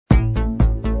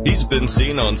He's been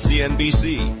seen on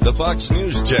CNBC, the Fox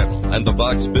News Channel, and the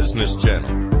Fox Business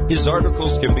Channel. His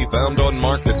articles can be found on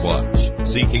MarketWatch,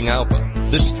 Seeking Alpha,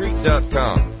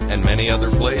 TheStreet.com, and many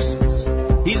other places.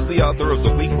 He's the author of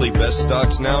the weekly Best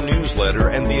Stocks Now newsletter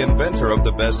and the inventor of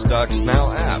the Best Stocks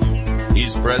Now app.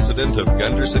 He's president of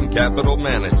Gunderson Capital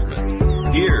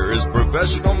Management. Here is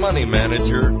professional money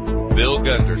manager, Bill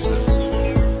Gunderson.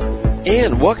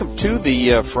 And welcome to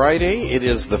the Friday. It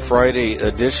is the Friday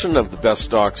edition of the Best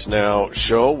Stocks Now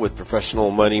show with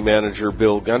professional money manager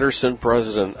Bill Gunderson,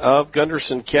 president of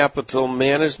Gunderson Capital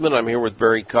Management. I'm here with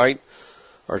Barry Kite,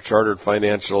 our chartered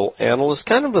financial analyst.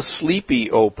 Kind of a sleepy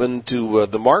open to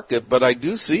the market, but I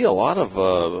do see a lot of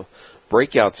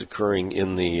breakouts occurring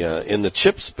in the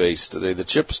chip space today, the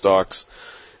chip stocks.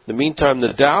 In the meantime,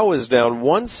 the Dow is down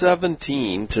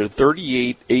 117 to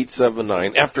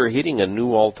 38,879 after hitting a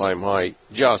new all-time high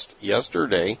just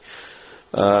yesterday.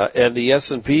 And the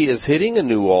S&P is hitting a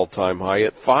new all-time high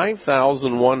at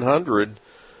 5,100,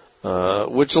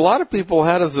 which a lot of people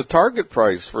had as a target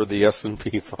price for the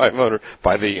S&P 500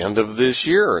 by the end of this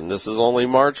year, and this is only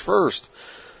March 1st.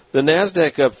 The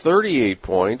NASDAQ up 38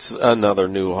 points, another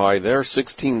new high there,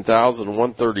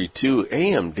 16,132.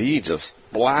 AMD just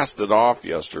blasted off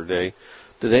yesterday.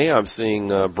 Today I'm seeing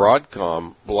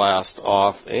Broadcom blast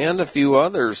off and a few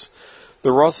others.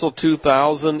 The Russell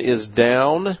 2000 is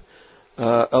down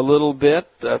a little bit.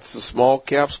 That's the small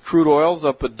caps. Crude oil's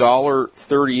up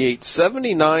 $1.38,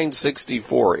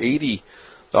 79.64.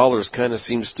 $80 kind of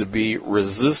seems to be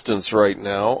resistance right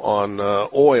now on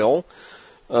oil.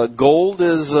 Gold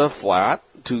is flat,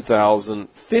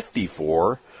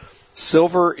 2,054.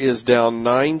 Silver is down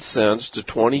 9 cents to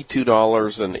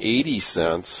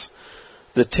 $22.80.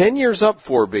 The 10-year's up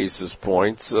 4 basis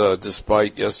points,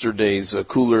 despite yesterday's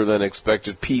cooler than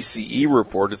expected PCE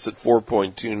report. It's at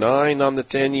 4.29 on the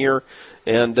 10-year,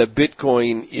 and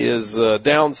Bitcoin is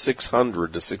down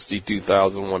 600 to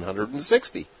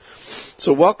 62,160.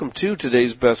 So welcome to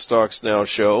today's Best Stocks Now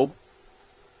show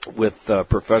with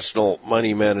professional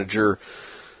money manager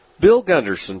Bill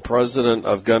Gunderson, president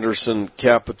of Gunderson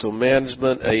Capital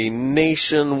Management, a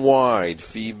nationwide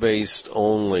fee-based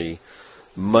only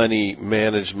money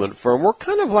management firm. We're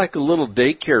kind of like a little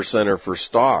daycare center for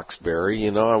stocks, Barry. You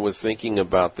know, I was thinking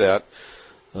about that.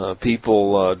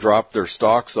 People drop their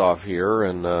stocks off here,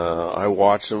 and I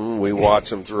watch them. We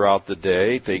watch them throughout the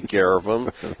day, take care of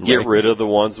them, get rid of the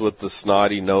ones with the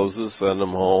snotty noses, send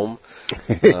them home.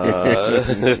 You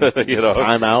know,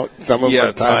 time out. Some of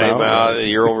them time out.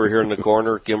 You're over here in the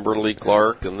corner, Kimberly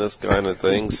Clark, and this kind of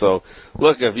thing. So,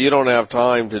 look, if you don't have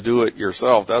time to do it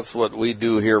yourself, that's what we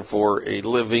do here for a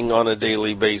living on a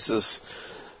daily basis,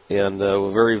 and we're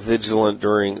very vigilant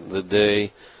during the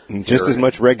day. Just as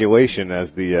much regulation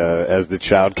as the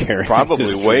child care probably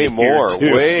industry way more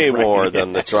right.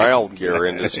 than the child care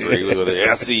industry with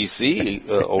the SEC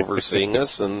overseeing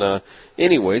us. And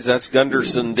anyways, that's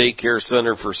Gunderson Daycare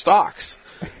Center for Stocks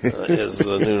is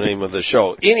the new name of the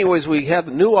show. Anyways, we had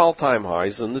the new all-time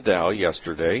highs in the Dow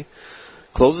yesterday,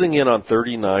 closing in on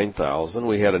 39,000.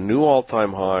 We had a new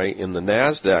all-time high in the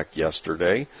NASDAQ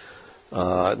yesterday.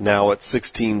 Now at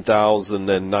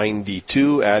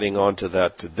 16,092, adding on to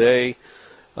that today.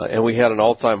 And we had an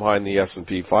all-time high in the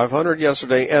S&P 500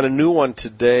 yesterday and a new one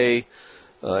today.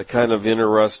 Kind of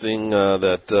interesting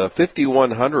that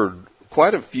 5,100,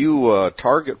 quite a few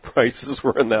target prices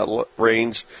were in that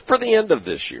range for the end of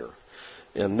this year.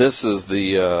 And this is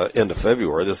the end of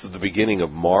February. This is the beginning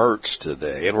of March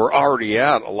today. And we're already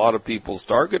at a lot of people's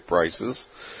target prices.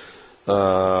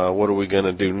 What are we going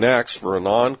to do next for an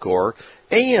encore?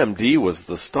 AMD was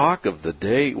the stock of the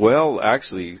day. Well,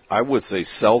 actually, I would say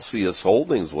Celsius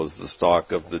Holdings was the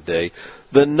stock of the day.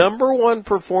 The number one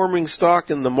performing stock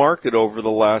in the market over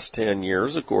the last 10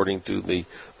 years, according to the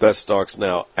Best Stocks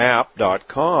Now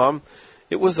app.com.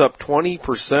 It was up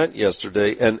 20%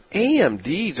 yesterday, and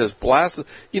AMD just blasted.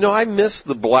 You know, I missed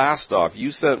the blast off.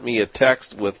 You sent me a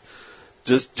text with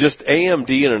just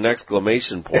AMD and an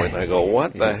exclamation point. And I go,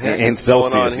 what the heck and is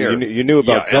Celsius. going on here? You knew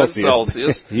about Celsius. And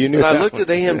Celsius. You knew and I that looked at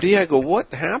AMD. I go, what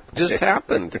just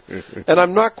happened? And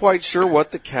I'm not quite sure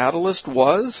what the catalyst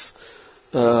was,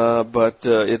 but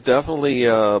it definitely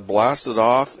blasted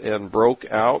off and broke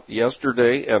out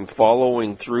yesterday and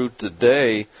following through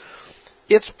today.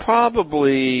 It's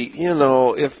probably, you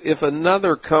know, if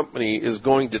another company is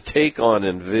going to take on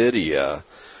NVIDIA,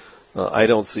 I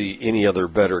don't see any other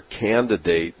better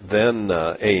candidate than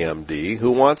AMD,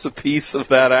 who wants a piece of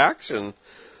that action.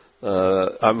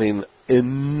 I mean,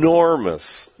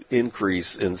 enormous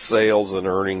increase in sales and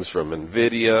earnings from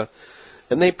NVIDIA.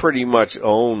 And they pretty much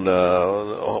own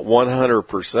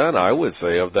 100%, I would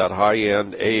say, of that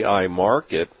high-end AI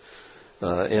market.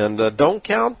 And don't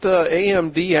count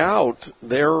AMD out.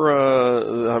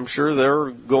 I'm sure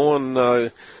they're going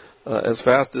as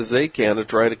fast as they can to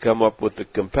try to come up with a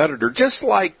competitor, just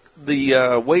like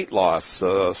the weight loss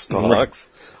stocks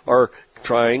are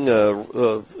trying.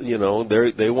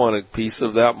 They want a piece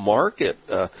of that market.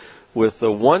 With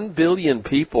 1 billion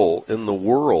people in the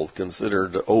world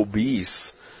considered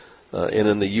obese, and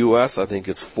in the U.S., I think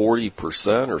it's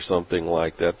 40% or something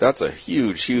like that. That's a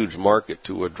huge, huge market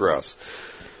to address.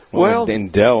 Well, in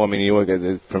Dell, I mean, you look at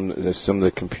it from some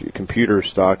of the computer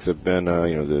stocks have been,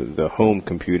 the home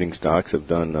computing stocks have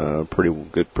done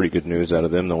pretty good news out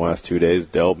of them the last 2 days.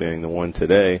 Dell being the one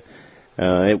today,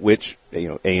 which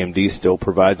AMD still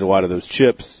provides a lot of those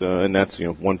chips, and that's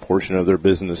one portion of their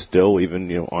business still,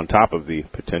 even on top of the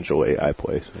potential AI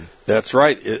plays. That's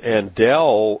right, and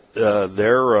Dell,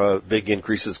 their big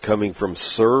increases coming from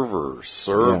servers.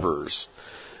 Yeah.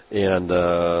 And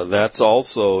that's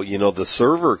also, the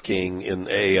server king in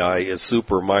AI is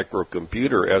Super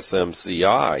Microcomputer,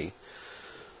 SMCI.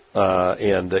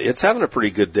 And it's having a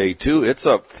pretty good day, too. It's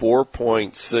up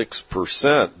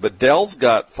 4.6%. But Dell's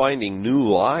got finding new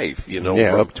life,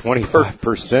 up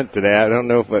 25% today. I don't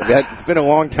know if it's been a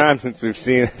long time since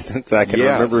I can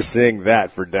remember seeing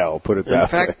that for Dell, put it that way. In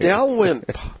fact, Dell went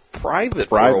private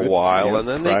for a while, and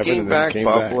then they came back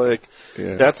public.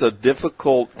 Yeah. That's a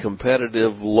difficult,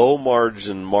 competitive,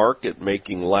 low-margin market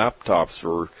making laptops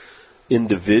for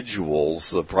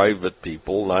individuals, private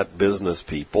people, not business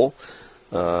people.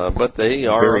 But they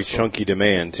are very chunky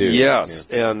demand too. Yes,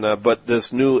 and but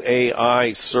this new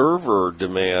AI server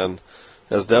demand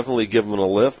has definitely given a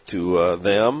lift to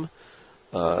them,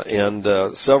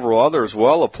 and several others.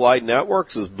 Well, Applied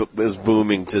Networks is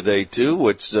booming today too,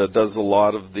 which does a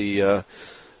lot of the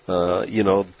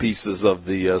pieces of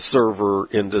the server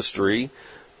industry.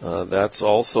 That's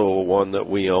also one that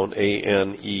we own,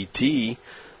 ANET,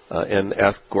 and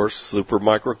of course Super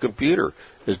Microcomputer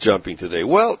is jumping today.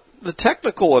 Well, the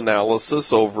technical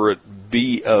analysis over at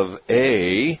B of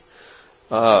A,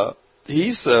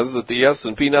 he says that the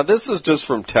S&P, now this is just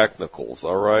from technicals,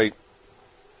 all right?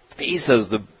 He says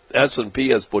the S&P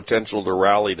has potential to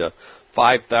rally to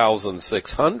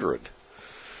 5,600.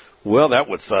 Well, that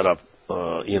would set up,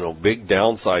 big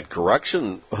downside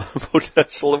correction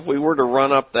potential if we were to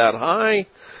run up that high.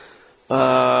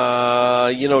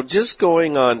 Just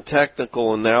going on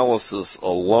technical analysis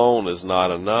alone is not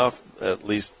enough, at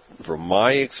least from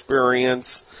my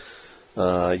experience.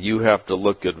 You have to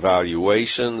look at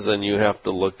valuations, and you have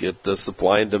to look at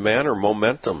supply and demand or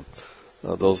momentum.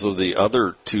 Those are the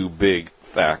other two big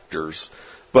factors.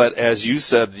 But as you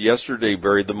said yesterday,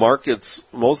 Barry, the markets,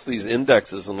 most of these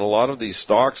indexes and a lot of these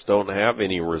stocks don't have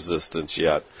any resistance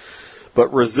yet.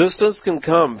 But resistance can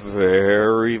come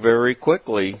very, very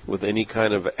quickly with any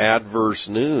kind of adverse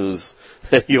news.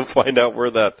 You'll find out where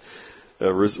that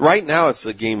right now it's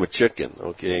a game of chicken.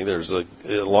 Okay, as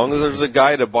long as there's a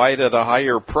guy to buy it at a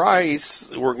higher price,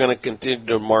 we're going to continue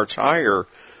to march higher.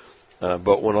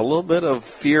 But when a little bit of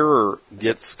fear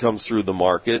comes through the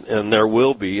market, and there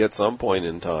will be at some point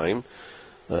in time,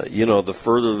 the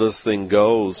further this thing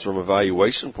goes from a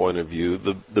valuation point of view,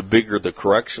 the bigger the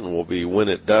correction will be when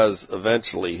it does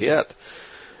eventually hit.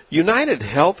 United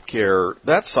Healthcare,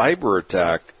 that cyber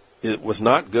attack, it was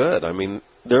not good. I mean,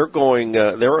 they're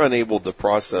unable to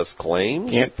process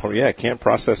claims. Can't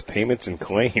process payments and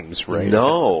claims, right?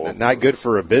 No. That's not good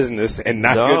for a business, and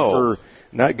not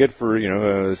good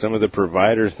for some of the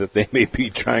providers that they may be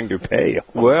trying to pay.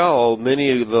 Well,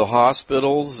 many of the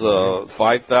hospitals,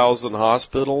 5,000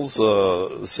 hospitals,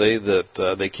 say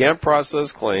that they can't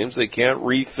process claims, they can't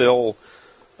refill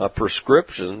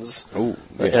prescriptions,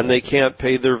 and they can't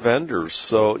pay their vendors.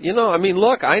 So,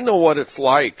 look, I know what it's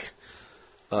like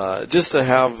just to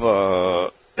have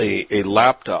a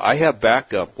laptop. I have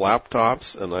backup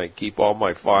laptops, and I keep all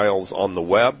my files on the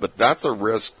web, but that's a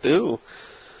risk too.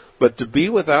 But to be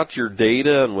without your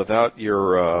data and without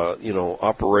your,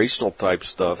 operational type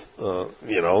stuff,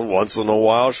 once in a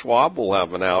while Schwab will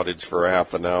have an outage for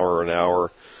half an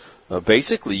hour.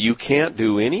 Basically, you can't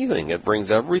do anything. It brings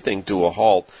everything to a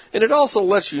halt. And it also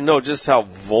lets you know just how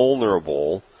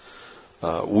vulnerable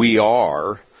we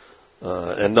are.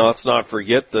 And let's not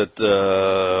forget that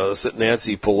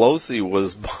Nancy Pelosi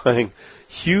was buying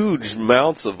huge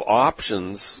amounts of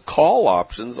call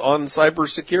options on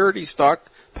cybersecurity stock,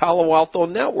 Palo Alto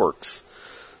Networks.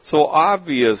 So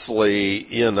obviously,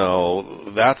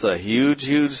 that's a huge,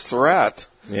 huge threat.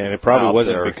 Yeah, and it probably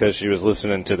wasn't there. because she was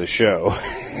listening to the show.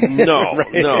 No,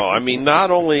 Right. no. I mean,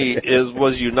 not only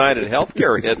was United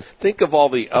Healthcare hit, think of all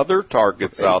the other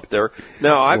targets out there.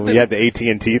 Now, We had the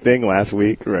AT&T thing last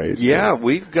week, right? Yeah,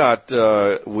 we've got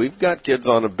kids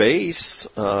on a base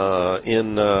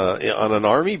on an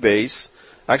Army base,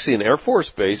 actually an Air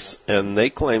Force base, and they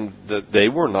claimed that they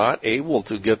were not able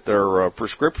to get their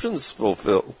prescriptions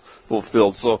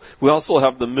fulfilled. So we also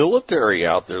have the military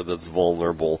out there that's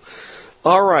vulnerable.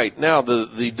 All right, now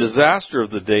the disaster of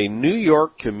the day, New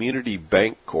York Community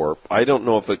Bank Corp. I don't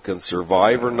know if it can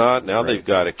survive or not. Now they've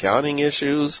got accounting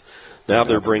issues. Now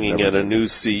they're bringing in a new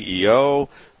CEO.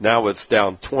 Now it's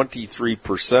down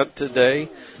 23% today.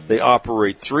 They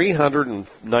operate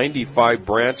 395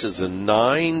 branches in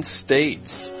 9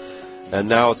 states. And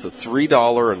now it's a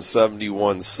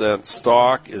 $3.71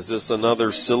 stock. Is this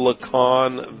another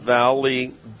Silicon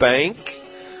Valley bank?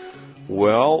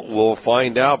 Well, we'll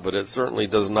find out, but it certainly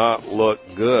does not look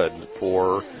good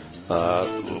for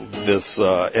this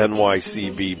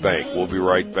NYCB bank. We'll be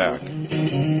right back.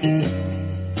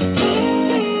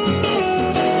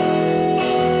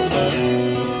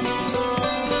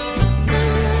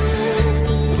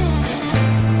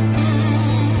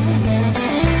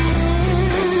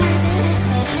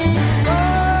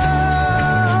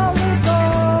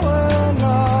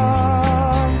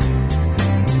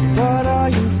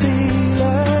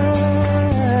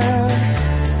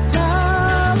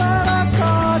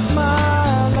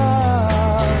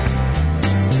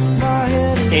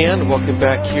 And welcome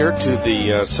back here to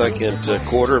the second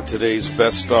quarter of today's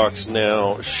Best Stocks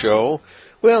Now show.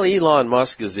 Well, Elon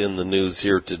Musk is in the news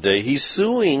here today. He's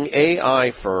suing AI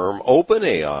firm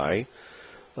OpenAI,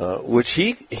 which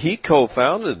he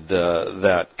co-founded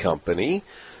that company.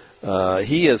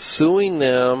 He is suing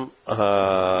them,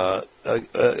 the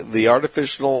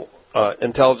Artificial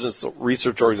Intelligence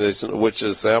Research Organization, which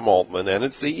is Sam Altman, and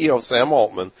its CEO, Sam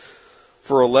Altman,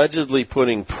 for allegedly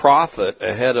putting profit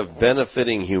ahead of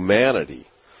benefiting humanity.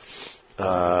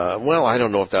 Well, I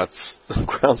don't know if that's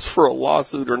grounds for a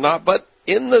lawsuit or not, but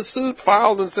in the suit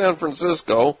filed in San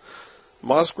Francisco,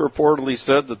 Musk reportedly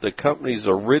said that the company's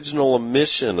original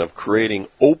mission of creating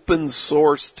open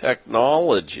source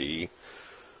technology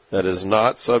that is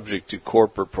not subject to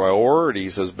corporate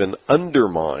priorities has been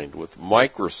undermined, with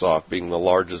Microsoft being the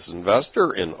largest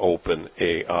investor in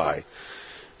OpenAI.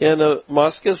 And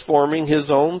Musk is forming his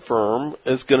own firm.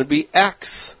 It's going to be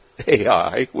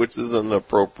xAI, which is an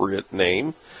appropriate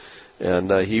name. And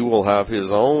he will have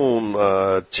his own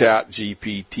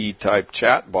ChatGPT type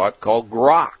chatbot called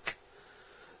Grok,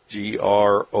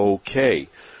 Grok.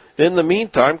 In the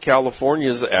meantime,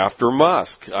 California's after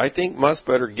Musk. I think Musk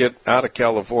better get out of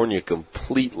California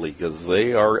completely, because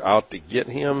they are out to get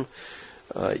him.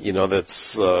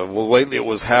 Lately it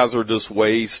was hazardous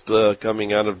waste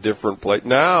coming out of different places.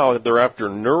 Now they're after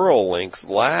Neuralink's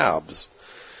labs.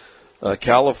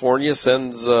 California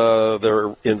sends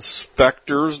their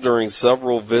inspectors during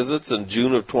several visits in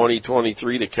June of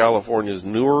 2023 to California's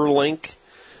Neuralink,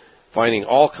 finding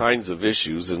all kinds of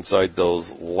issues inside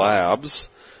those labs.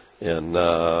 And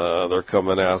they're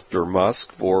coming after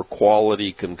Musk for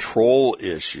quality control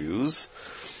issues.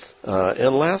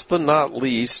 And last but not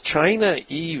least, China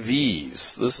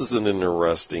EVs. This is an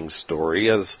interesting story.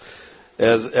 As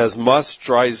Musk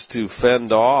tries to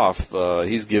fend off,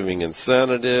 he's giving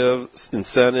incentives,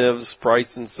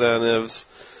 price incentives,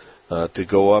 to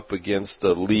go up against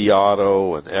Li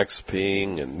Auto and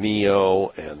Xpeng and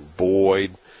NIO and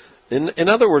Boyd. In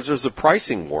other words, there's a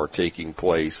pricing war taking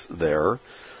place there.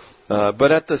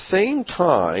 But at the same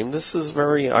time,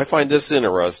 I find this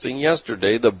interesting.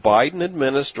 Yesterday, the Biden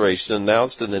administration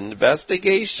announced an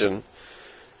investigation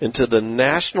into the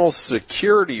national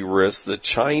security risk that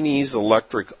Chinese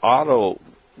electric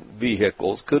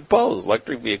vehicles could pose.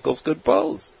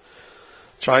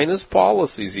 China's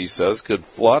policies, he says, could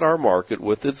flood our market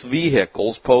with its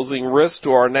vehicles, posing risk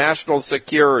to our national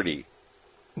security.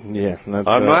 Yeah,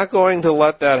 I'm not going to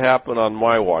let that happen on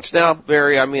my watch. Now,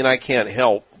 Barry, I can't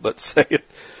help but say it.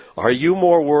 Are you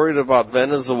more worried about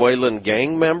Venezuelan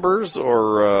gang members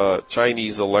or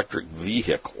Chinese electric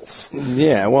vehicles?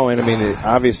 Yeah, well, and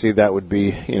obviously that would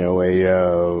be,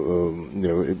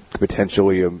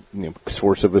 potentially a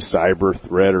source of a cyber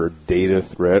threat or a data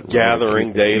threat.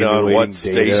 Gathering data on what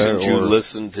stations you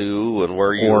listen to and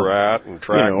where you're at and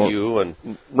track you and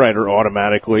right, or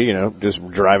automatically, just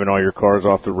driving all your cars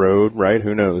off the road, right?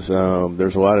 Who knows?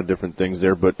 There's a lot of different things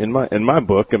there, but in my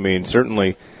book,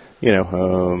 certainly.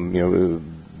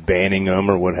 Banning them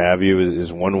or what have you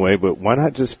is one way, but why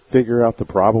not just figure out the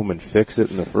problem and fix it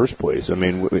in the first place? From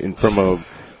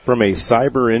from a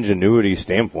cyber ingenuity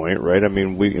standpoint, right? I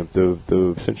mean,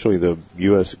 essentially the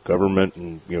U.S. government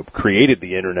created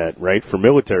the internet, right, for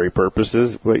military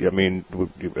purposes. But, I mean,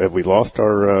 have we lost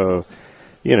our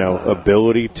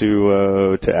ability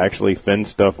to actually fend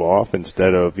stuff off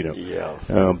instead of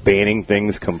banning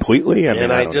things completely?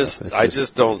 I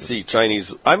just don't see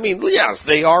Chinese. I mean, yes,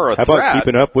 they are a threat. How about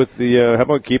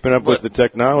keeping up with the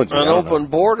technology? Open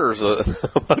borders a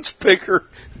much bigger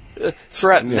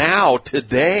threat now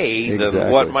today than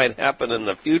what might happen in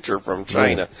the future from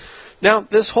China. Yeah. Now,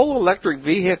 this whole electric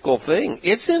vehicle thing,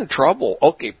 it's in trouble.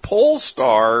 Okay,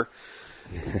 Polestar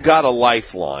got a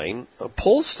lifeline.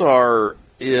 Polestar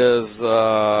is,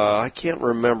 I can't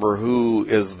remember who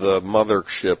is the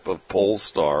mothership of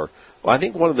Polestar. Well, I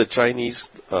think one of the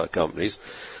Chinese companies.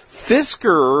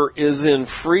 Fisker is in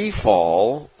free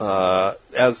fall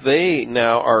as they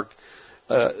now are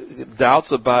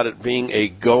doubts about it being a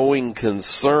going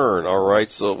concern, all right?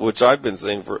 So, which I've been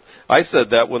saying I said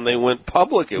that when they went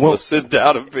public, it was in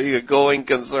doubt of being a going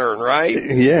concern, right?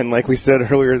 Yeah, and like we said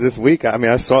earlier this week, I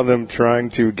mean, I saw them trying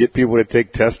to get people to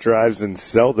take test drives and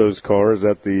sell those cars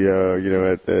at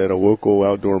the, at a local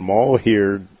outdoor mall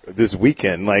here this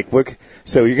weekend. Like, look,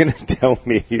 so you're going to tell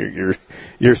me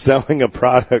you're selling a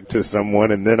product to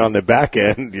someone, and then on the back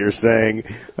end you're saying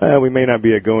we may not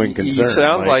be a going concern. It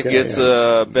sounds like it's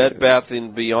a Bed Bath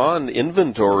 & Beyond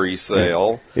inventory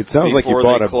sale. It sounds like you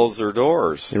bought close their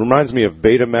doors. It reminds me of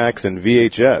Betamax and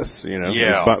VHS.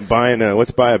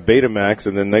 Let's buy a Betamax,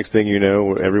 and then next thing you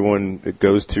know, everyone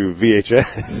goes to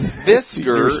VHS.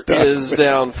 Fisker is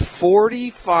down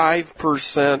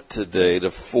 45% today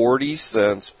to 40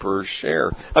 cents per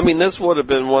share. I mean, this would have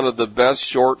been one of the best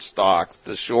short stocks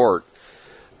to short.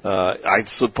 I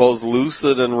suppose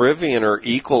Lucid and Rivian are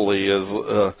equally as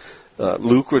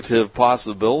lucrative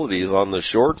possibilities on the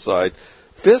short side.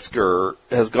 Fisker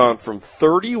has gone from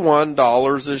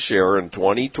 $31 a share in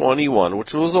 2021,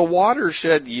 which was a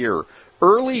watershed year.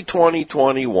 Early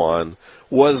 2021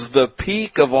 was the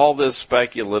peak of all this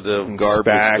speculative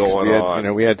garbage SPACs, going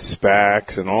on. We had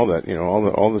SPACs and all that,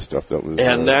 all the stuff that was.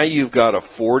 And now you've got a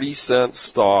 40-cent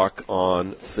stock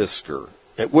on Fisker,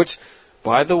 which,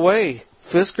 by the way,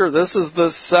 Fisker, this is the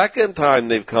second time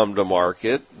they've come to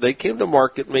market. They came to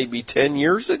market maybe 10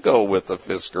 years ago with a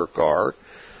Fisker car.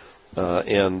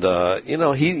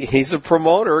 He's a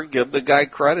promoter. Give the guy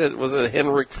credit. Was it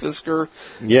Henrik Fisker?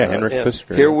 Yeah, Henrik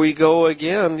Fisker. Here we go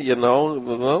again,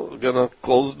 going to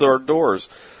close their doors.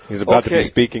 He's about to be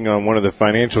speaking on one of the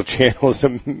financial channels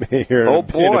here in a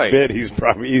bit. He's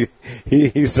probably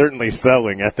he's certainly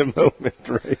selling at the moment,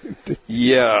 right?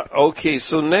 Yeah. Okay.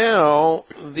 So now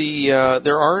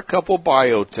there are a couple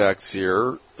biotechs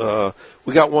here.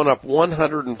 We got one up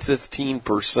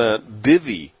 115%.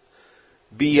 Bivi.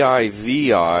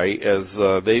 BIVI, as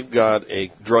they've got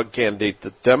a drug candidate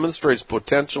that demonstrates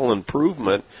potential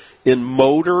improvement in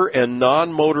motor and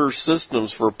non-motor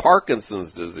systems for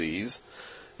Parkinson's disease,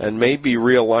 and may be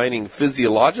realigning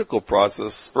physiological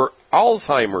process for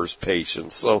Alzheimer's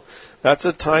patients. So that's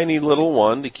a tiny little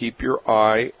one to keep your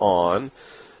eye on.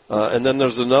 And then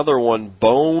there's another one,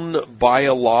 Bone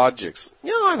Biologics.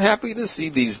 I'm happy to see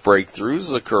these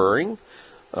breakthroughs occurring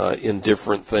in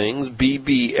different things.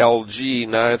 BBLG,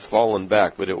 now it's fallen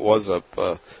back, but it was up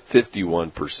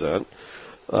 51%.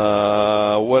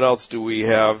 What else do we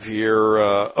have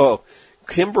here?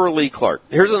 Kimberly-Clark.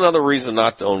 Here's another reason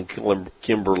not to own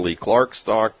Kimberly-Clark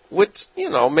stock, which,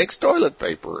 makes toilet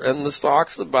paper. And the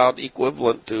stock's about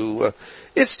equivalent to,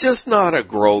 it's just not a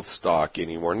growth stock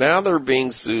anymore. Now they're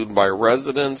being sued by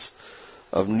residents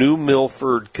of New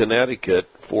Milford, Connecticut,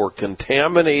 for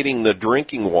contaminating the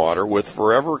drinking water with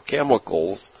forever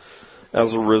chemicals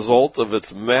as a result of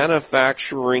its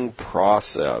manufacturing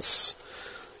process.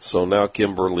 So now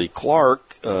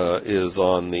Kimberly-Clark is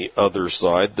on the other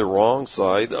side, the wrong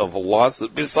side of a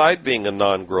lawsuit. Beside being a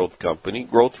non-growth company,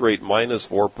 growth rate minus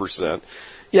 4%.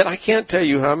 Yet I can't tell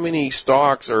you how many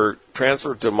stocks are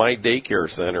transferred to my daycare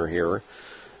center here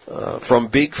from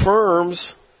big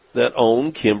firms that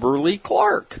own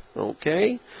Kimberly-Clark,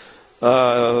 okay?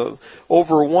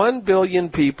 Over 1 billion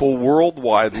people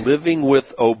worldwide living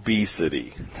with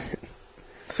obesity.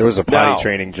 There was a potty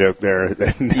training joke there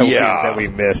that we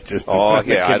missed.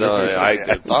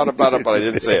 I thought about it, but I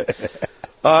didn't say it.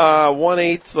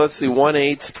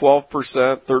 1/8,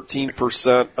 12%,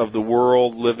 13% of the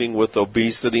world living with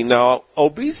obesity. Now,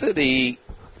 obesity,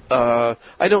 I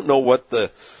don't know what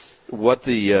the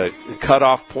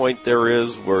cutoff point there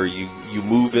is where you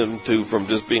move into from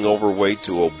just being overweight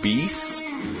to obese.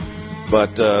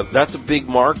 But that's a big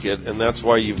market, and that's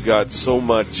why you've got so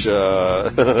much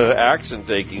action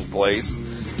taking place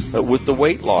with the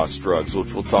weight loss drugs,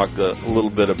 which we'll talk a little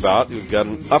bit about. We've got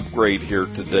an upgrade here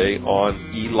today on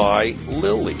Eli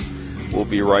Lilly. We'll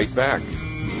be right back.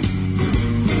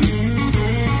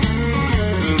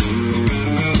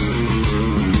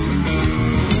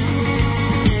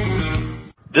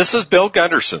 This is Bill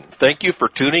Gunderson. Thank you for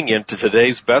tuning in to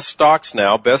today's Best Stocks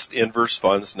Now, Best Inverse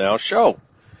Funds Now show.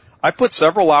 I put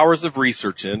several hours of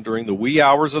research in during the wee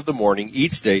hours of the morning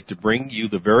each day to bring you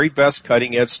the very best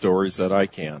cutting-edge stories that I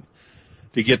can.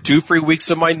 To get 2 free weeks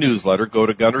of my newsletter, go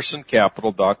to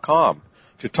GundersonCapital.com.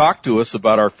 To talk to us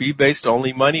about our fee-based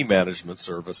only money management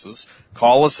services,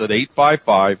 call us at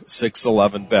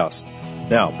 855-611-BEST.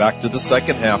 Now, back to the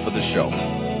second half of the show.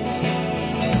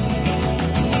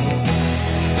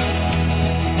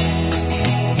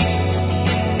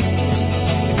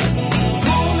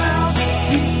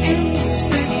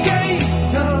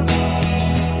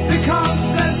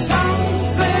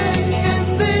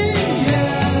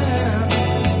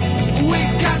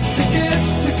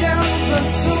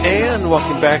 And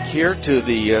welcome back here to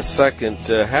the second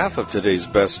half of today's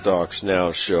Best Stocks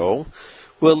Now show.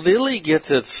 Well, Lilly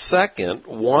gets its second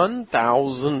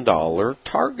 $1,000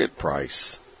 target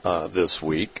price this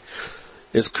week.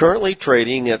 Is currently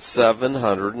trading at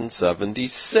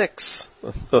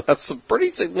 $776. That's a pretty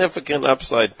significant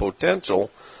upside potential,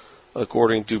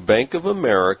 according to Bank of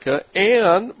America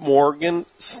and Morgan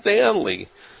Stanley.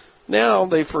 Now,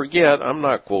 they forget, I'm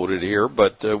not quoted here,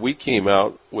 but we came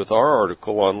out with our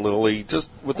article on Lilly just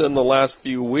within the last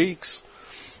few weeks.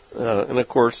 And, of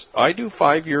course, I do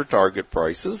 5-year target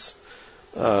prices.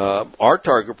 Our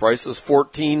target price is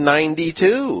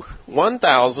 $1,492,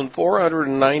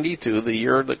 $1,492 the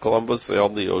year that Columbus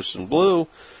sailed the Ocean Blue.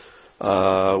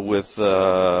 That's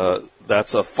a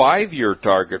 5-year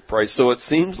target price. So it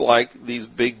seems like these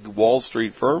big Wall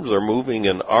Street firms are moving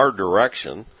in our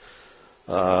direction.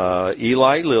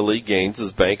 Eli Lilly gains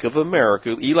as Bank of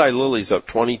America. Eli Lilly's up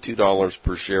 $22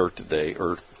 per share today,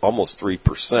 or almost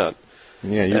 3%.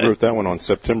 Yeah, you wrote that one on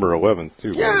September 11th,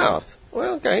 too. Yeah.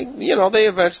 Well, okay. You know, they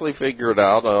eventually figure it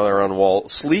out. They're on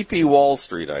Sleepy Wall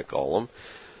Street, I call them.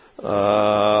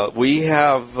 We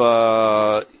have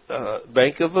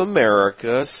Bank of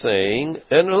America saying,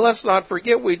 and let's not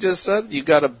forget, we just said you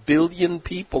got 1 billion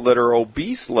people that are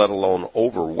obese, let alone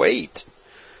overweight,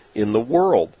 in the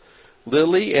world.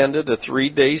 Lilly ended a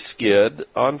 3-day skid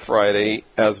on Friday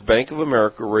as Bank of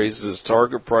America raises its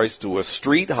target price to a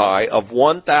street high of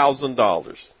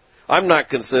 $1,000. I'm not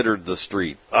considered the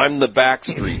street. I'm the back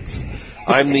streets.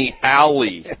 I'm the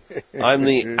alley. I'm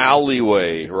the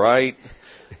alleyway, right?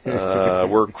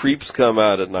 Where creeps come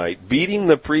out at night. Beating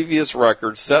the previous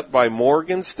record set by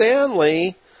Morgan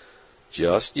Stanley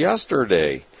just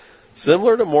yesterday.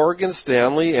 Similar to Morgan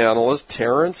Stanley analyst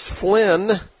Terrence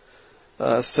Flynn,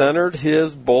 centered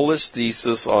his bullish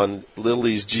thesis on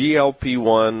Lilly's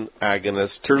GLP-1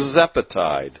 agonist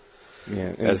tirzepatide,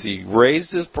 as he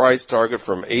raised his price target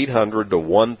from $800 to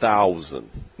 $1,000.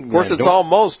 Of course, it's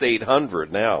almost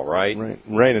 $800 now, right?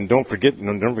 Right, and don't forget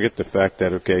the fact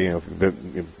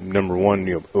that number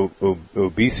one,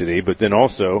 obesity, but then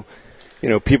also,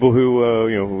 people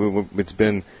who it's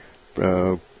been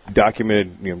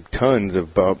documented, tons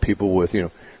about people with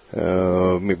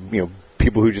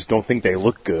people who just don't think they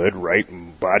look good, right,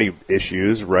 and body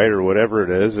issues, right, or whatever it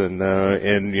is, and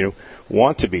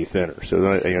want to be thinner.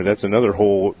 So that's another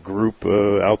whole group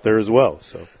out there as well.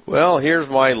 So, well, here's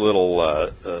my little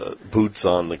boots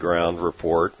on the ground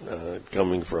report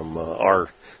coming from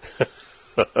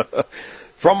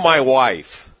from my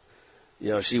wife.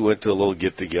 She went to a little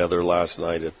get together last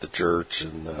night at the church,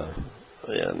 and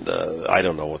I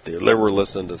don't know what they were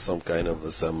listening to, some kind of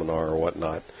a seminar or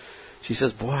whatnot. She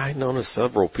says, boy, I noticed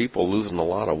several people losing a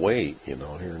lot of weight, here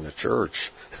in the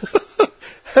church.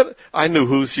 I knew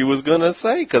who she was going to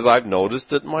say because I've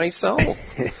noticed it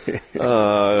myself.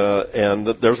 And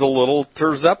there's a little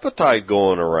tirzepatide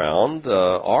going around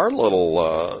our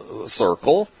little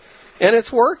circle, and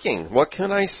it's working. What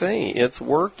can I say? It's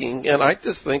working, and I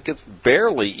just think it's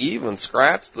barely even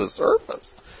scratched the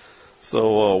surface.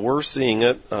 So we're seeing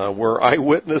it. We're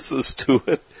eyewitnesses to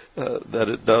it, that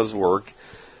it does work.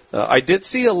 I did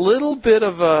see a little bit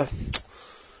of a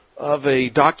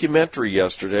documentary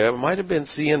yesterday. It might have been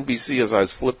CNBC as I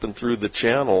was flipping through the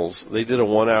channels. They did a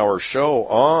 1-hour show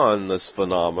on this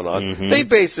phenomenon. Mm-hmm. They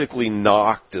basically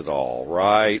knocked it all,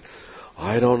 right?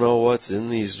 I don't know what's in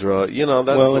these drugs. That's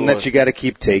that you got to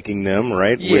keep taking them,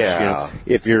 right? Yeah. Which,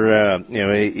 if you're,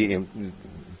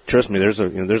 trust me, there's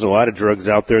a lot of drugs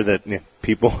out there that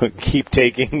people keep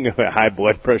taking high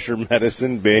blood pressure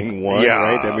medicine being one,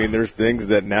 right? I mean, there's things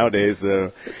that nowadays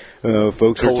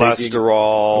folks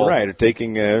cholesterol, are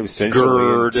taking essentially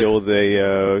GERD, until they,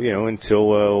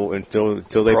 until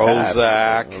they pass.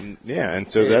 Prozac.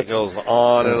 And so that goes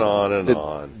on and on and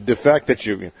on. The fact that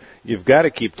you've got to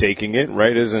keep taking it,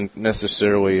 right, isn't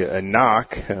necessarily a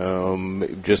knock,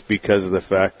 just because of the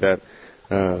fact that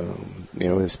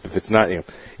if it's not,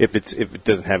 if it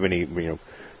doesn't have any,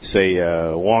 say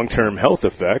long-term health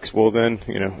effects, well then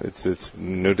it's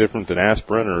no different than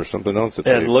aspirin or something else.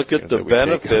 And look at the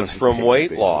benefits from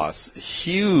weight loss,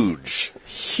 huge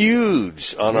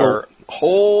on our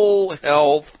whole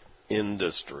health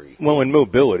industry. Well, and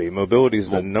mobility is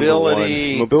the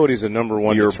number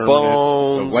one your determinant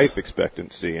bones, of life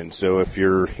expectancy. And so if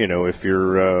you're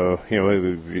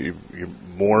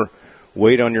more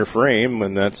weight on your frame,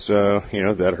 and that's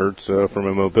that hurts from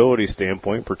a mobility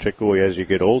standpoint, particularly as you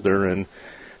get older. And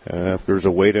if there's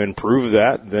a way to improve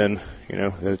that, then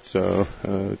it's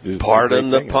pardon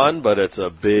the pun, but it's a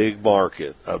big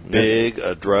market, a big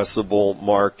addressable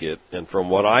market. And from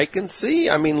what I can see,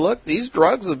 I mean, look, these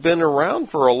drugs have been around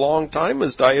for a long time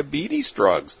as diabetes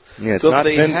drugs. Yeah, it's not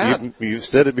you've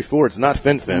said it before. It's not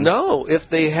fen-phen. No, if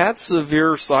they had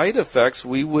severe side effects,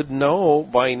 we would know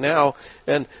by now.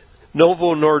 And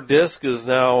Novo Nordisk is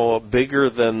now bigger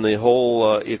than the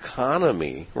whole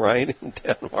economy, right, in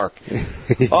Denmark.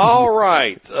 All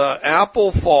right,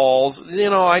 Apple Falls.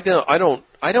 I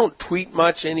don't tweet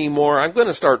much anymore. I'm going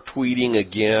to start tweeting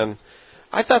again.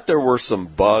 I thought there were some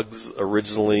bugs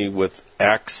originally with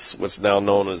X, what's now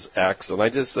known as X, and I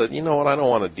just said, you know what, I don't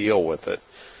want to deal with it.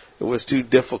 It was too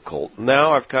difficult.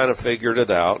 Now I've kind of figured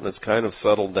it out, and it's kind of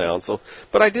settled down.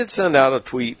 But I did send out a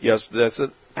tweet yesterday. I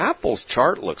said, Apple's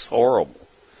chart looks horrible.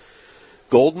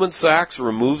 Goldman Sachs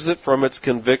removes it from its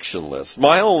conviction list.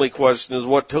 My only question is,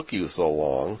 what took you so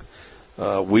long?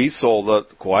 We sold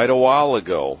it quite a while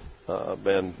ago.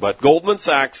 But Goldman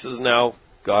Sachs has now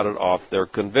got it off their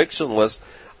conviction list.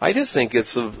 I just think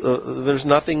there's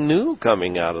nothing new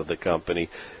coming out of the company.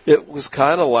 It was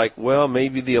kind of like, well,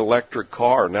 maybe the electric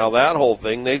car. Now that whole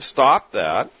thing, they've stopped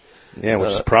that. Yeah,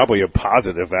 which is probably a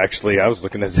positive. Actually, I was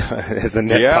looking as a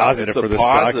net positive for the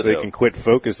stock, so they can quit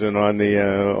focusing on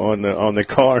the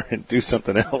car and do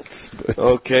something else. But.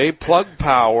 Okay, Plug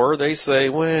Power. They say,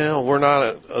 well, we're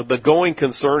not the going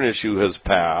concern issue has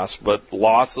passed, but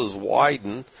losses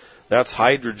widen. That's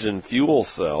hydrogen fuel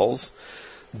cells.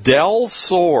 Dell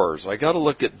soars. I got to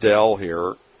look at Dell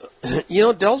here.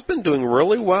 Dell's been doing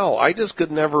really well. I just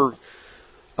could never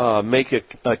make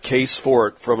a case for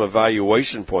it from a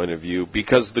valuation point of view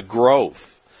because the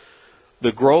growth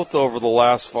over the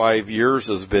last 5 years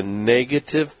has been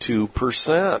negative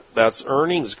 2%. That's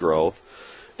earnings growth.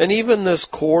 And even this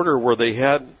quarter where they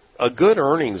had a good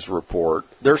earnings report,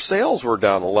 their sales were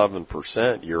down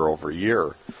 11% year over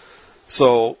year.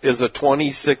 So is a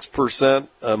 26%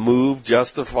 move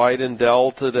justified in Dell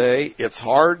today? It's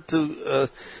hard to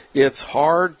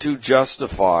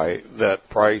justify that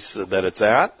price that it's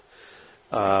at.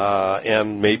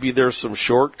 And maybe there's some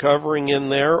short covering in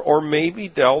there, or maybe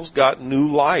Dell's got new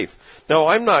life. Now,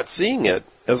 I'm not seeing it.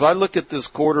 As I look at this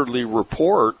quarterly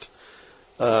report,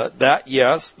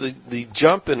 the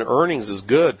jump in earnings is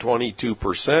good,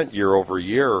 22% year over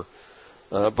year.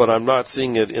 But I'm not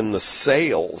seeing it in the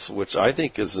sales, which I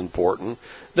think is important.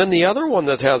 Then the other one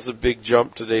that has a big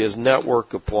jump today is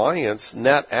Network Appliance,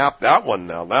 NetApp. That one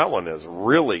is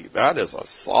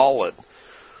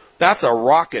that's a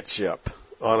rocket ship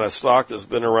on a stock that's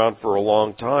been around for a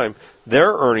long time.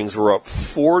 Their earnings were up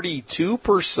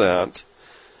 42%.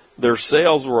 Their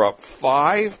sales were up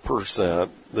 5%.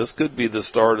 This could be the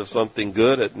start of something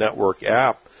good at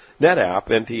NetApp,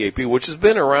 NetApp, which has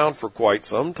been around for quite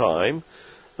some time.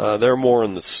 They're more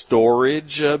in the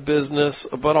storage business,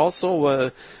 but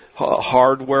also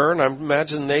hardware. And I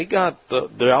imagine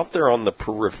they're out there on the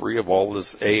periphery of all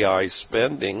this AI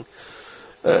spending.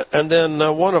 And then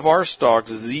one of our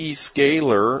stocks,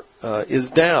 Zscaler,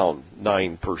 is down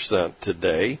 9%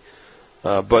 today,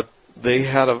 but they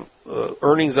had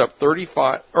earnings up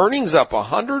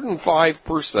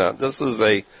 105%. This is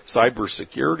a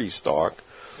cybersecurity stock,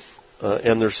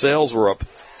 and their sales were up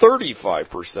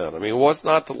 35%. I mean, what's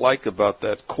not to like about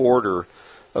that quarter?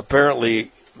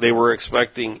 Apparently, they were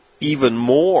expecting even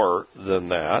more than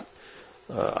that.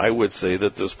 I would say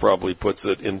that this probably puts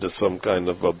it into some kind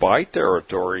of a buy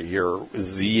territory here,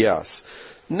 ZS.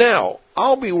 Now,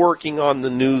 I'll be working on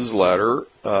the newsletter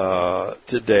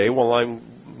today while I'm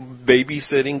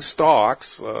babysitting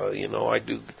stocks. I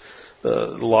do a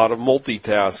lot of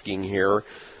multitasking here.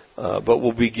 But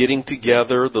we'll be getting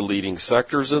together the leading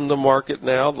sectors in the market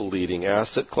now, the leading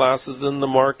asset classes in the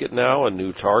market now, a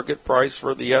new target price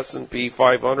for the S&P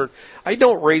 500. I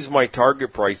don't raise my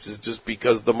target prices just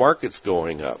because the market's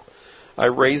going up. I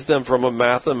raise them from a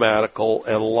mathematical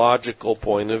and logical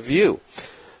point of view.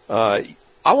 I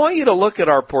want you to look at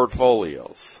our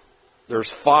portfolios. There's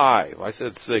 5. I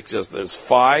said 6. There's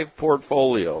 5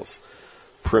 portfolios.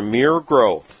 Premier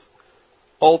Growth,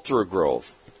 Ultra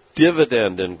Growth,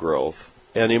 Dividend and Growth,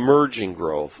 and Emerging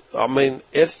Growth. I mean,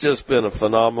 it's just been a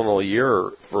phenomenal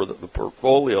year for the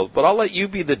portfolios, but I'll let you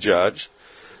be the judge.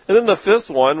 And then the 5th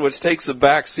one, which takes a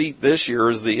back seat this year,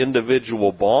 is the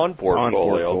individual bond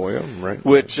portfolio, right.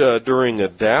 Which during a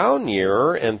down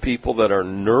year and people that are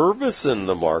nervous in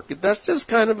the market, that's just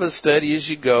kind of as steady as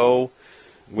you go.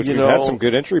 Which we've had some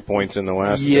good entry points in the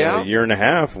last year and a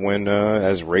half when,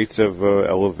 as rates have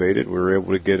elevated, we were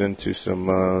able to get into some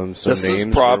names. This is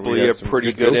probably a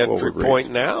pretty good entry point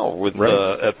now with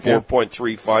at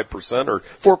 4.35% or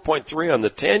 4.3 on the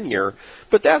 10-year.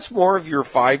 But that's more of your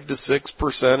 5 to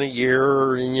 6% a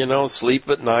year, and, sleep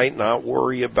at night, not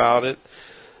worry about it.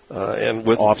 And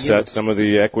with offset some of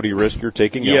the equity risk you're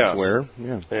taking elsewhere.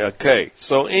 Yeah. Okay.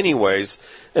 So anyways,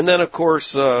 and then of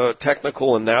course,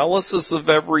 technical analysis of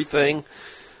everything.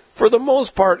 For the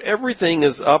most part, everything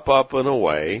is up and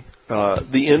away.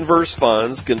 The inverse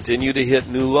funds continue to hit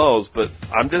new lows, but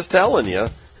I'm just telling you,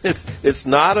 it's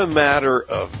not a matter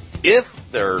of if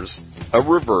there's a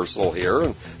reversal here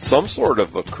and some sort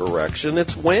of a correction,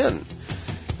 it's when.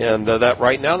 And that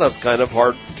right now, that's kind of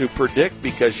hard to predict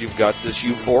because you've got this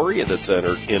euphoria that's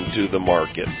entered into the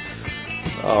market.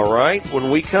 All right, when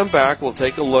we come back, we'll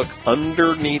take a look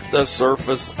underneath the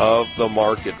surface of the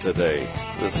market today.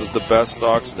 This is the Best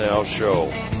Stocks Now show.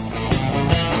 You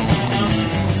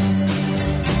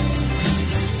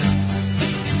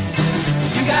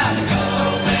gotta go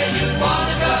where you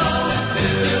wanna go,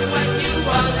 do what you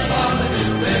want to do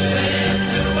with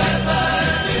whoever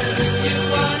you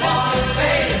want to be.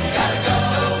 You gotta go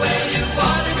where you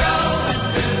wanna go,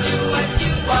 do what you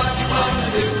want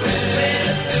to do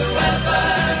with whoever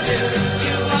you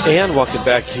want. And welcome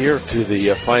back here to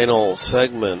the final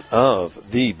segment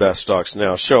of the Best Stocks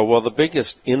Now show. Well, the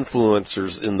biggest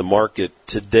influencers in the market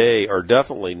today are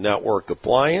definitely Network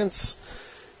Appliance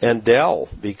and Dell,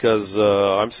 because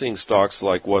I'm seeing stocks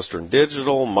like Western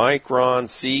Digital, Micron,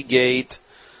 Seagate,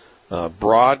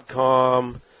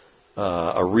 Broadcom,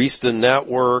 Arista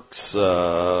Networks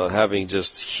having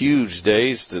just huge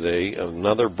days today.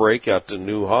 Another breakout to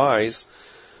new highs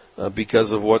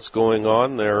because of what's going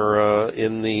on there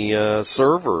in the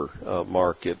server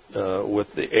market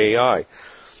with the AI.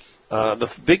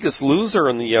 The biggest loser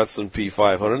in the S&P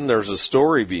 500, and there's a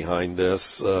story behind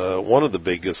this, one of the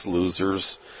biggest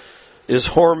losers is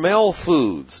Hormel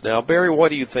Foods. Now, Barry, what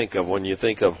do you think of when you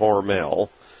think of Hormel?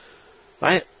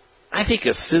 I think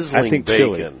of sizzling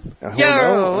bacon.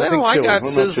 I got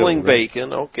sizzling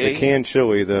bacon. Okay, the canned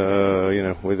chili,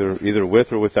 either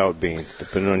with or without beans,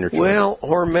 depending on your choice. Well,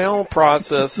 Hormel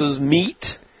processes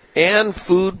meat and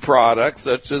food products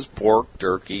such as pork,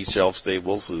 turkey,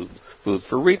 shelf-stable food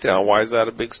for retail. Why is that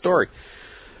a big story?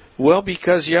 Well,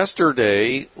 because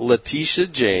yesterday, Letitia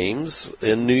James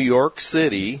in New York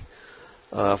City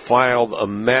filed a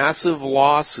massive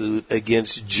lawsuit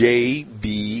against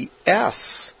JBS,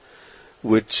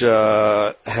 which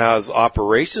has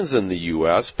operations in the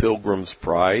U.S. Pilgrim's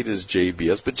Pride is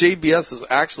JBS, but JBS is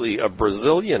actually a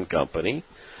Brazilian company.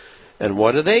 And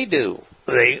what do?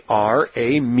 They are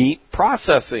a meat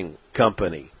processing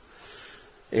company.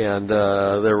 And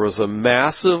there was a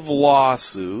massive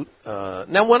lawsuit. Now,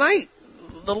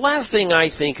 the last thing I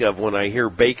think of when I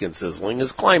hear bacon sizzling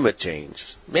is climate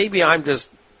change. Maybe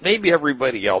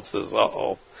everybody else says,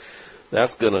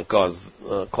 that's going to cause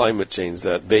climate change,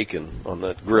 that bacon on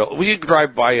that grill. Well, you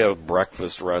drive by a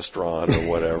breakfast restaurant or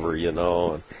whatever,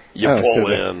 and you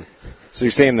pull in. So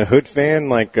you're saying the hood fan,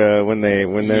 like when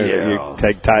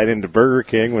they're tied into Burger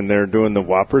King when they're doing the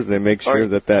Whoppers, they make sure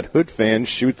that hood fan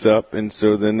shoots up, and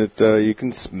so then you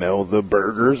can smell the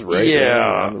burgers right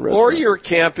around the restaurant. Or you're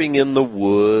camping in the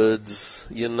woods,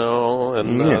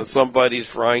 and somebody's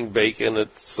frying bacon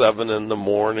at 7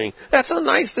 a.m. That's a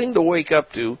nice thing to wake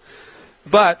up to.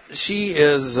 But she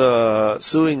is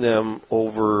suing them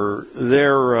over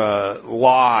their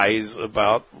lies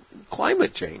about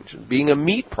climate change and being a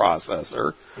meat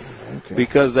processor,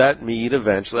 because that meat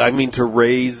eventually, to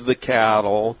raise the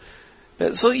cattle.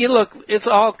 So you look, it's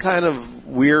all kind of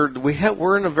weird.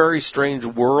 We're in a very strange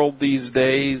world these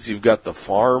days. You've got the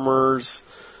farmers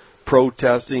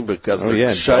protesting because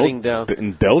they're shutting down.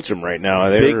 In Belgium right now,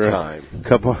 big time. A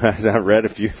couple, as I read a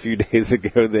few days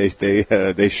ago,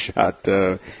 they shot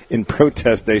in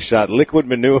protest. They shot liquid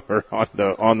manure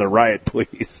on the riot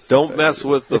police. Don't mess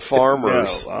with the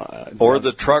farmers or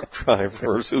the truck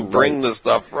drivers who bring the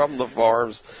stuff from the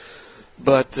farms.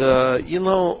 But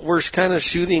we're kind of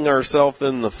shooting ourselves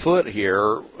in the foot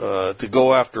here to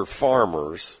go after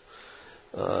farmers.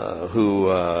 Who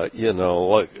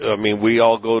we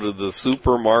all go to the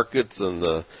supermarkets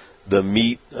and the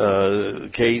meat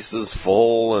case is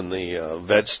full and the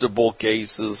vegetable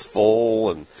case is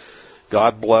full, and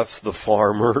God bless the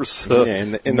farmers.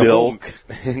 And milk,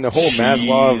 the whole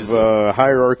Maslow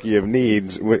hierarchy of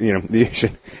needs. You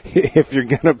should, if you're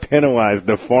going to penalize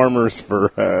the farmers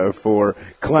for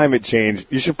climate change,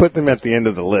 you should put them at the end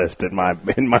of the list. In my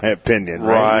opinion,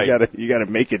 right? You got to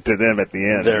make it to them at the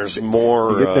end. There's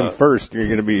more. You get them first. You're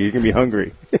going to be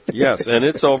hungry. Yes, and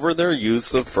it's over their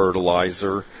use of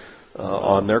fertilizer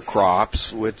on their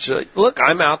crops, which, look,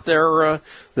 I'm out there.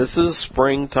 This is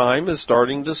springtime, is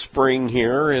starting to spring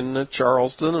here in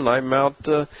Charleston, and I'm out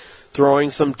throwing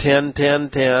some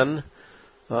 10-10-10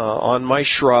 on my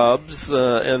shrubs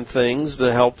and things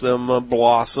to help them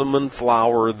blossom and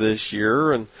flower this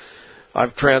year. And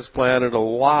I've transplanted a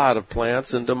lot of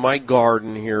plants into my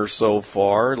garden here so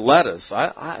far. Lettuce.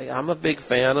 I'm a big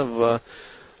fan of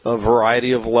a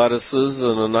variety of lettuces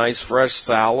and a nice fresh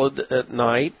salad at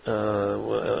night. You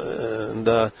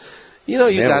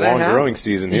got to have growing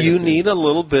season here. You need a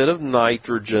little bit of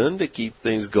nitrogen to keep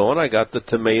things going. I got the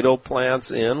tomato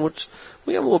plants in, which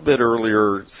we have a little bit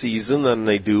earlier season than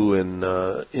they do in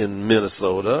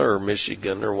Minnesota or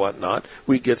Michigan or whatnot.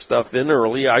 We get stuff in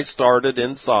early. I started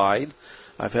inside.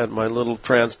 I've had my little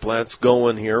transplants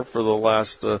going here for the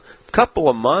last couple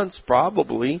of months,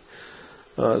 probably.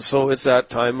 So it's that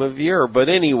time of year. But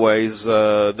anyways,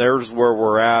 there's where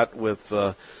we're at with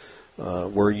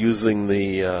we're using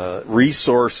the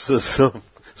resources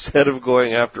instead of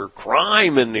going after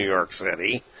crime in New York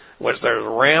City, which there's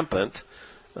rampant.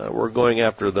 We're going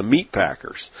after the meat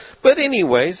packers. But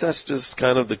anyways, that's just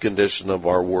kind of the condition of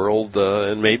our world.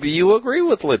 And maybe you agree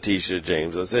with Letitia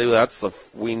James. I say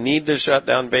we need to shut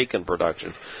down bacon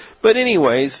production. But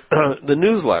anyways, the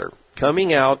newsletter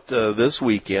coming out this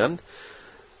weekend.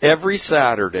 Every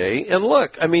Saturday. And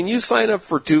look, you sign up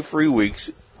for 2 free weeks,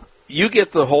 you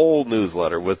get the whole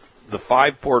newsletter with the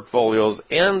 5 portfolios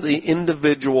and the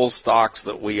individual stocks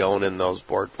that we own in those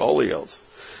portfolios.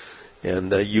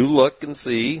 And you look and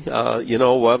see,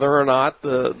 whether or not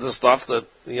the stuff that,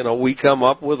 we come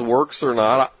up with works or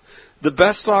not. The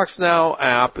Best Stocks Now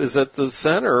app is at the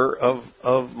center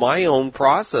of my own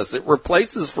process. It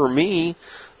replaces for me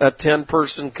a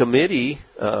 10-person committee,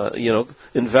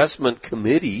 investment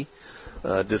committee,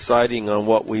 deciding on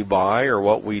what we buy or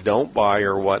what we don't buy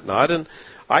or whatnot. And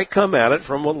I come at it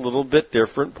from a little bit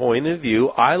different point of view.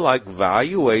 I like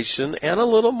valuation and a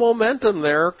little momentum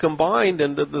there combined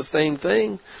into the same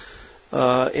thing.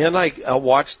 And I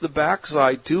watch the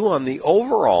backside, too, on the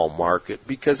overall market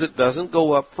because it doesn't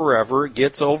go up forever. It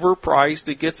gets overpriced.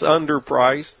 It gets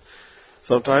underpriced.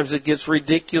 Sometimes it gets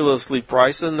ridiculously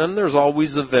priced, and then there's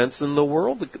always events in the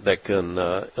world that can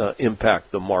impact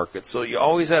the market. So you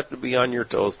always have to be on your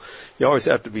toes. You always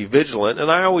have to be vigilant. And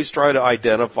I always try to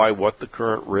identify what the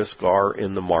current risks are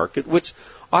in the market, which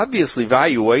obviously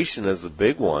valuation is a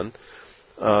big one.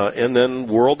 And then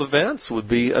world events would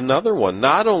be another one,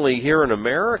 not only here in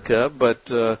America, but,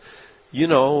 the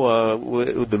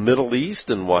Middle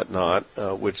East and whatnot,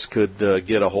 which could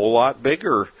get a whole lot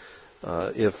bigger.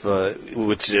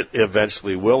 Which it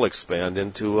eventually will expand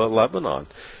into Lebanon.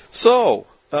 So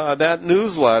that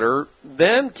newsletter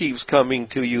then keeps coming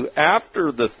to you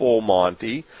after the full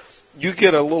Monty. You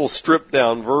get a little stripped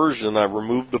down version. I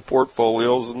removed the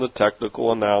portfolios and the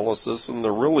technical analysis and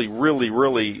the really, really,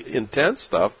 really intense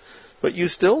stuff, but you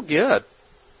still get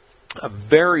a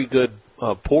very good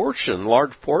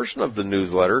large portion of the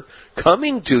newsletter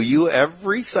coming to you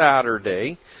every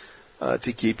Saturday.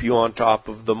 To keep you on top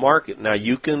of the market. Now,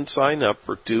 you can sign up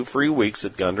for 2 free weeks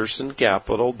at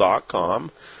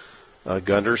GundersonCapital.com.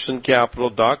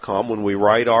 GundersonCapital.com. When we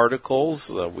write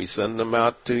articles, we send them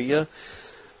out to you.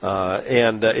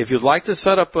 And if you'd like to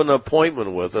set up an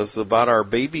appointment with us about our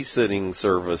babysitting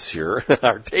service here,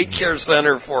 our Take Care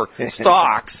Center for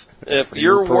Stocks, if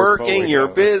you're working, you're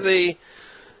busy,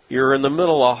 you're in the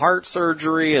middle of heart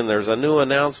surgery, and there's a new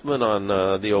announcement on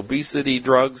the obesity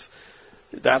drugs,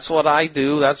 that's what I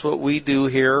do. That's what we do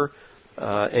here.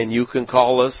 And you can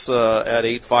call us at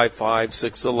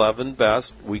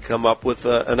 855-611-BEST. We come up with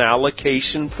an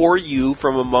allocation for you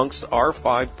from amongst our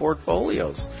 5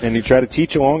 portfolios. And you try to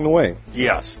teach along the way.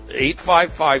 Yes,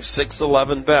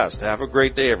 855-611-BEST. Have a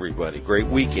great day, everybody. Great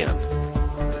weekend.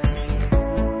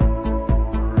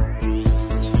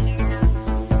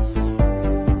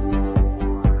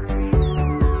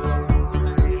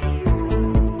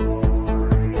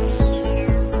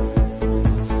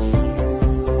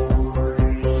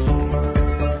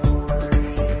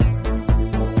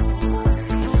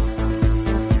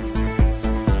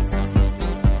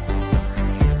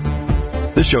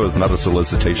 This show is not a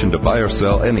solicitation to buy or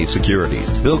sell any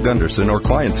securities. Bill Gunderson or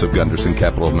clients of Gunderson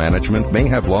Capital Management may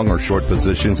have long or short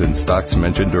positions in stocks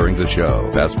mentioned during the show.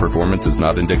 Past performance is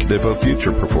not indicative of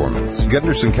future performance.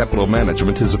 Gunderson Capital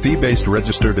Management is a fee-based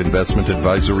registered investment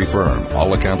advisory firm.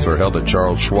 All accounts are held at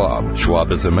Charles Schwab.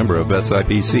 Schwab is a member of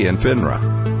SIPC and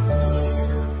FINRA.